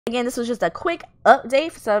Again, this was just a quick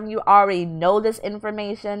update. For some of you already know this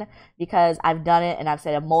information because I've done it and I've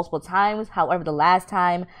said it multiple times. However, the last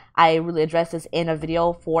time I really addressed this in a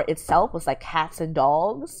video for itself was like cats and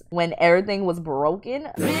dogs when everything was broken.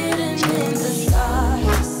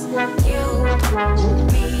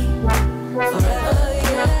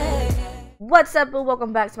 What's up, boo?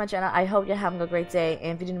 Welcome back to my channel. I hope you're having a great day,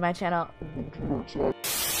 and if you're new to my channel,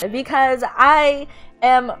 because I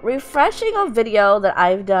am refreshing a video that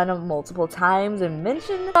I've done multiple times and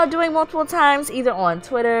mentioned about doing multiple times, either on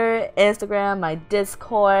Twitter, Instagram, my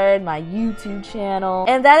Discord, my YouTube channel,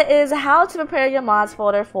 and that is how to prepare your mods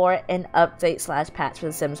folder for an update / patch for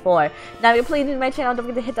The Sims 4. Now, if you're pleased to my channel, don't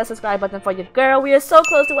forget to hit that subscribe button for your girl. We are so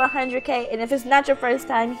close to 100K, and if it's not your first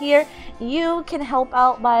time here, you can help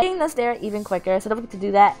out by getting us there even quicker. So don't forget to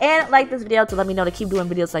do that and like this video to let me know to keep doing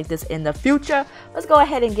videos like this in the future. Let's go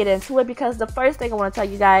ahead and get into it, because the first thing I want to tell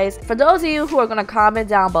you guys, for those of you who are going to comment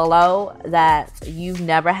down below that you've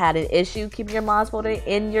never had an issue keeping your mods folder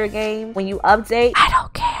in your game when you update, I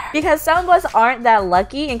don't care, because some of us aren't that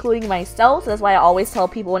lucky, including myself. So that's why I always tell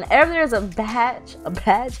people whenever there's a patch,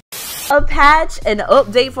 an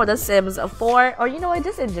update for The Sims 4, or you know what,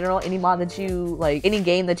 just in general, any mod that you like, any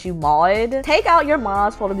game that you mod, take out your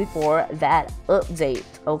mods folder before that update.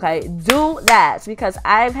 Okay, do that, because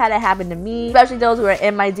I've had it happen to me, especially those who are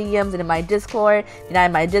in my DMs and in my Discord. You're not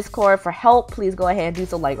in my Discord for help, please go ahead and do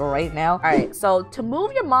so like right now. All right, so to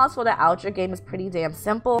move your mods folder out your game is pretty damn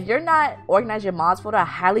simple. If you're not organizing your mods folder, I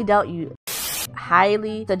highly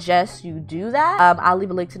suggest you do that. I'll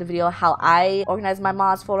leave a link to the video how I organize my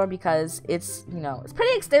mods folder, because it's, you know, it's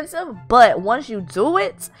pretty extensive, but once you do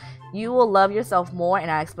it, you will love yourself more, and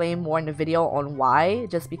I explain more in the video on why,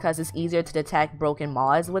 just because it's easier to detect broken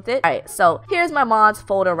mods with it. Alright, so here's my mods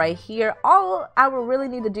folder right here. All I will really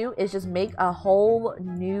need to do is just make a whole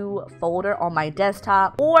new folder on my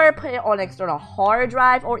desktop, or put it on an external hard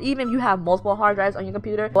drive, or even if you have multiple hard drives on your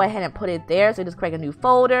computer, go ahead and put it there. So just create a new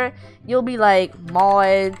folder. You'll be like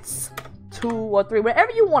mods 2 or 3, whatever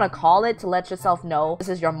you want to call it, to let yourself know this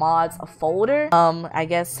is your mods folder. I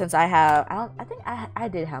guess since I think I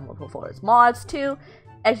did have multiple folders. Mods 2,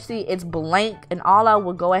 actually it's blank, and all I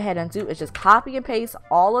will go ahead and do is just copy and paste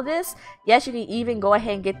all of this. Yes, you can even go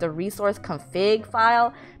ahead and get the resource config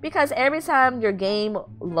file, because every time your game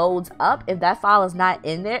loads up, if that file is not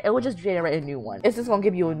in there, it will just generate a new one. It's just gonna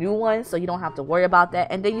give you a new one, so you don't have to worry about that.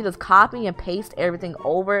 And then you just copy and paste everything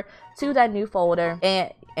over to that new folder,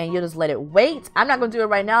 and you'll just let it wait. I'm not gonna do it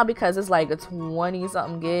right now because it's like a 20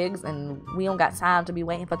 something gigs, and we don't got time to be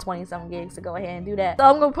waiting for 20 something gigs to go ahead and do that. So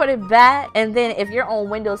I'm gonna put it back, and then if you're on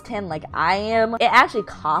Windows 10 like I am, it actually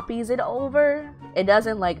copies it over. It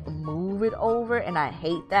doesn't like move it over, and I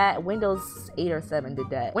hate that. Windows 8 or 7 did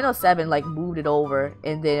that. Windows 7 like moved it over,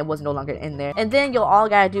 and then it was no longer in there. And then all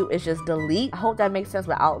gotta do is just delete. I hope that makes sense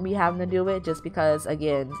without me having to do it, just because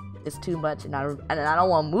again, it's too much, and I don't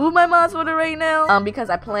want to move my mods folder right now, because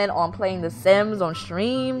I plan on playing The Sims on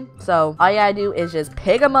stream. So all you gotta do is just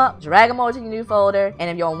pick them up, drag them over to your new folder, and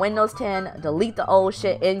if you're on Windows 10, delete the old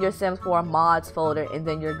shit in your Sims 4 mods folder, and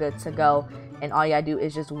then you're good to go. And all you gotta do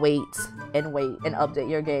is just wait and update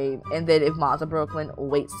your game. And then if mods are broken,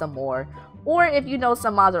 wait some more. Or if you know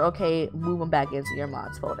some mods are okay, move them back into your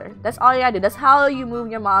mods folder. That's all you gotta do. That's how you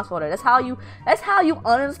move your mods folder. That's how you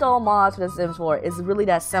uninstall mods for The Sims 4. It's really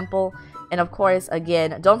that simple. And of course,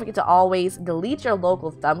 again, don't forget to always delete your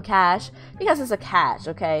local thumb cache, because it's a cache,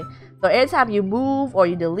 okay? So anytime you move or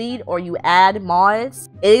you delete or you add mods,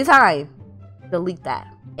 anytime, delete that.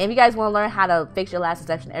 And if you guys want to learn how to fix your last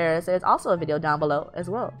detection errors, there's also a video down below as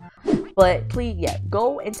well. But please, yeah,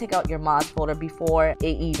 go and take out your mods folder before it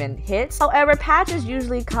even hits. However, patches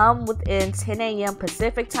usually come within 10 a.m.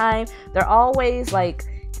 Pacific time. They're always like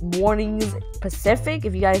mornings Pacific.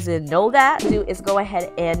 If you guys didn't know that, do is go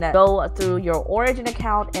ahead and go through your Origin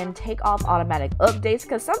account and take off automatic updates,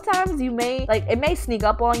 because sometimes you may it may sneak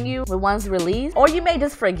up on you when one's released, or you may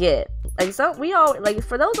just forget. Like, so we all, like,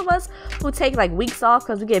 for those of us who take like weeks off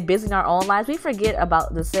because we get busy in our own lives, we forget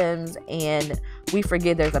about The Sims, and we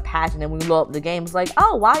forget there's a patch, and then we load up the game, it's like,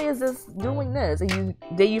 oh, why is this doing this? And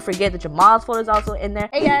then you forget that your mods folder is also in there.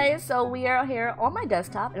 Hey guys, so we are here on my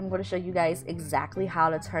desktop, and I'm going to show you guys exactly how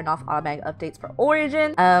to turn off automatic updates for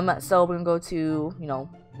Origin. So we're gonna go to, you know,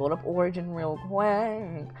 load up Origin real quick,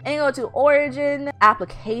 and you go to Origin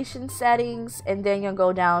application settings, and then you'll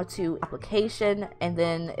go down to application, and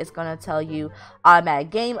then it's gonna tell you automatic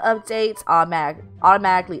game updates,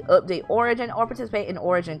 automatically update Origin, or participate in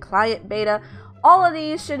Origin client beta, All of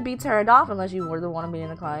these should be turned off unless you really want to be in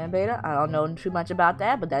the client beta. I don't know too much about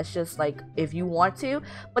that, but that's just like if you want to.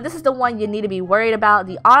 But this is the one you need to be worried about.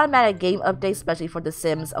 The automatic game updates, especially for The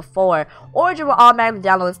Sims 4. Origin will automatically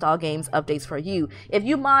download and install games updates for you. If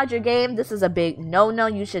you mod your game, this is a big no-no.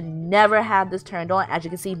 You should never have this turned on. As you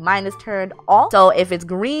can see, mine is turned off. So if it's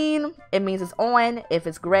green, it means it's on. If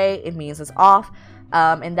it's gray, it means it's off.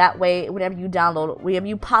 And that way, whenever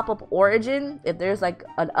you pop up Origin, if there's like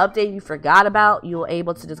an update you forgot about, you're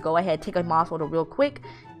able to just go ahead, take a mod photo real quick,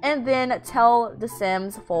 and then tell The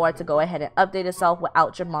Sims 4 to go ahead and update itself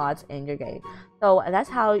without your mods in your game. So that's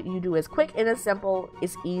how you do it. It's quick and it's simple.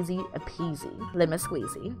 It's easy peasy, lemon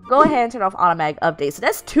squeezy. Go ahead and turn off automatic updates. So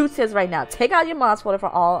that's 2 tips right now. Take out your mods folder for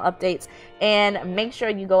all updates and make sure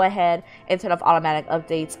you go ahead and turn off automatic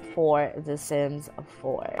updates for The Sims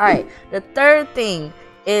 4. Alright, the third thing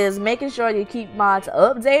is making sure you keep mods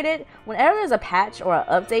updated. Whenever there's a patch or an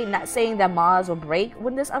update, not saying that mods will break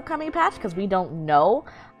with this upcoming patch because we don't know.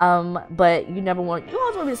 But you always want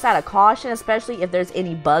to be side of caution, especially if there's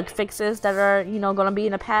any bug fixes that are, going to be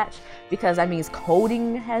in a patch, because that means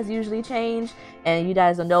coding has usually changed. And you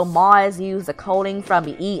guys don't know, mods use the coding from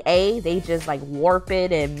the EA. They just like warp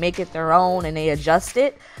it and make it their own and they adjust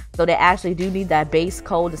it. So they actually do need that base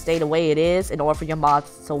code to stay the way it is in order for your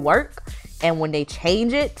mods to work. And when they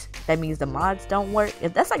change it, that means the mods don't work.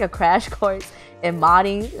 If that's like a crash course in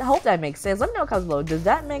modding, I hope that makes sense. Let me know in the comments below. Does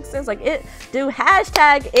that make sense? Like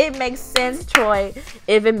hashtag it makes sense, Troy,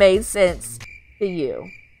 if it made sense to you.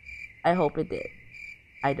 I hope it did.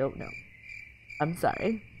 I don't know. I'm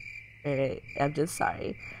sorry. Alright, I'm just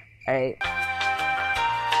sorry. Alright.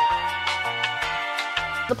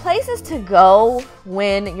 The places to go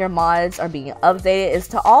when your mods are being updated is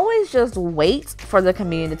to always just wait for the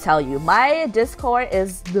community to tell you. My Discord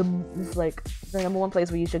is the number one place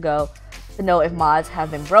where you should go to know if mods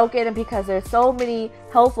have been broken, and because there's so many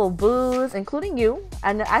helpful boos, including you,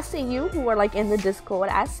 and I see you who are like in the Discord,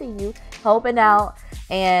 I see you helping out,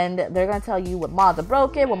 and they're gonna tell you what mods are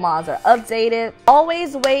broken, what mods are updated.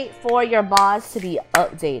 Always wait for your mods to be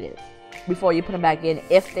updated before you put them back in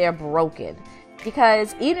if they're broken.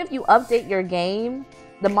 Because even if you update your game,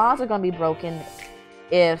 the mods are going to be broken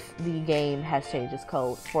if the game has changed its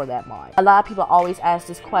code for that mod. A lot of people always ask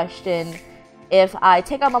this question: if I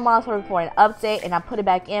take out my mods for an update and I put it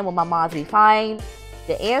back in, will my mods be fine?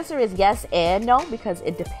 The answer is yes and no, because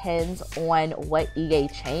it depends on what EA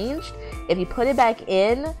changed. If you put it back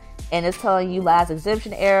in and it's telling you last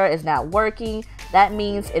exemption error is not working, that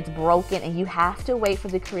means it's broken and you have to wait for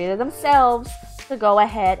the creator themselves to go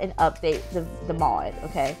ahead and update the mod,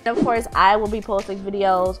 okay? And of course, I will be posting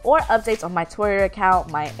videos or updates on my Twitter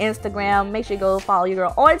account, my Instagram. Make sure you go follow your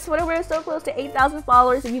girl on Twitter. We're so close to 8,000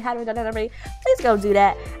 followers. If you haven't done that already, please go do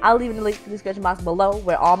that. I'll leave the link in the description box below,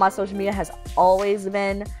 where all my social media has always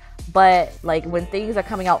been. But like when things are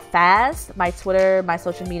coming out fast, my Twitter, my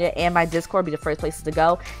social media, and my Discord be the first places to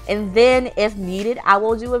go. And then if needed, I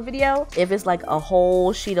will do a video. If it's like a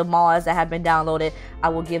whole sheet of mods that have been downloaded, I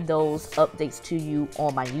will give those updates to you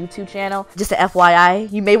on my YouTube channel. Just an FYI,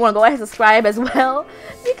 you may want to go ahead and subscribe as well,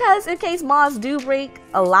 because in case mods do break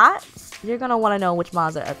a lot, you're going to want to know which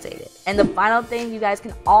mods are updated. And the final thing, you guys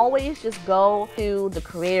can always just go to the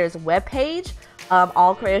creator's webpage.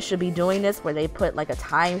 All creators should be doing this, where they put like a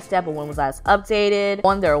timestamp of when was last updated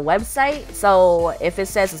on their website. So if it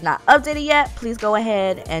says it's not updated yet, please go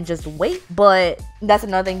ahead and just wait. But that's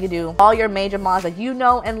another thing you do. All your major mods that you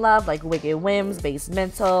know and love, like Wicked Whims,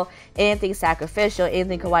 Basemental, anything Sacrificial,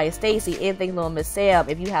 anything Kawaii Stacy, anything Little Miss Sam,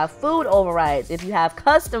 if you have food overrides, if you have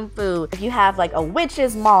custom food, if you have like a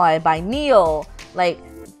witches mod by Neil, like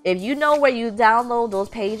if you know where you download those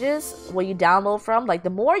pages, where you download from, like the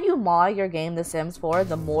more you mod your game The Sims 4,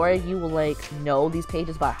 the more you will like know these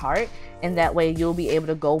pages by heart, and that way you'll be able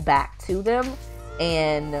to go back to them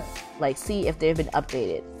and like see if they've been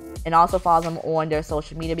updated. And also follow them on their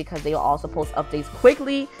social media, because they will also post updates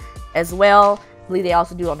quickly as well. I believe they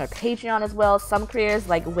also do it on their Patreon as well. Some creators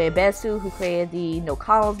like Webesu, who created the No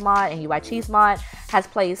Columns mod and UI Cheese mod, has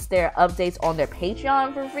placed their updates on their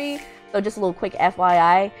Patreon for free. So just a little quick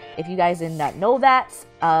FYI, if you guys did not know that,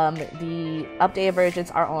 the updated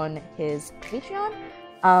versions are on his Patreon.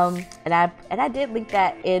 And I did link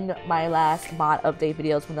that in my last mod update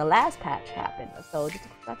videos when the last patch happened. So just a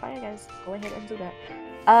quick FYI, guys, go ahead and do that.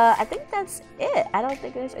 I think that's it. I don't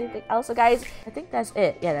think there's anything else. So guys, I think that's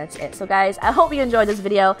it. Yeah, that's it. So guys, I hope you enjoyed this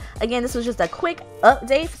video. Again, this was just a quick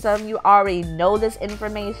update. Some of you already know this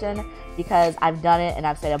information because I've done it and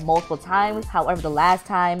I've said it multiple times. However, the last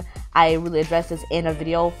time I really addressed this in a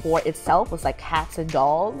video for itself, was like cats and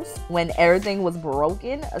dogs when everything was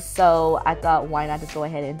broken. So I thought, why not just go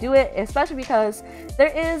ahead and do it, especially because there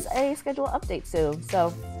is a schedule update soon.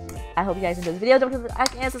 So I hope you guys enjoyed this video. Don't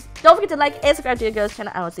forget to like and subscribe to your girl's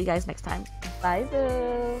channel. I will see you guys next time. Bye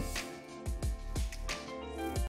boo.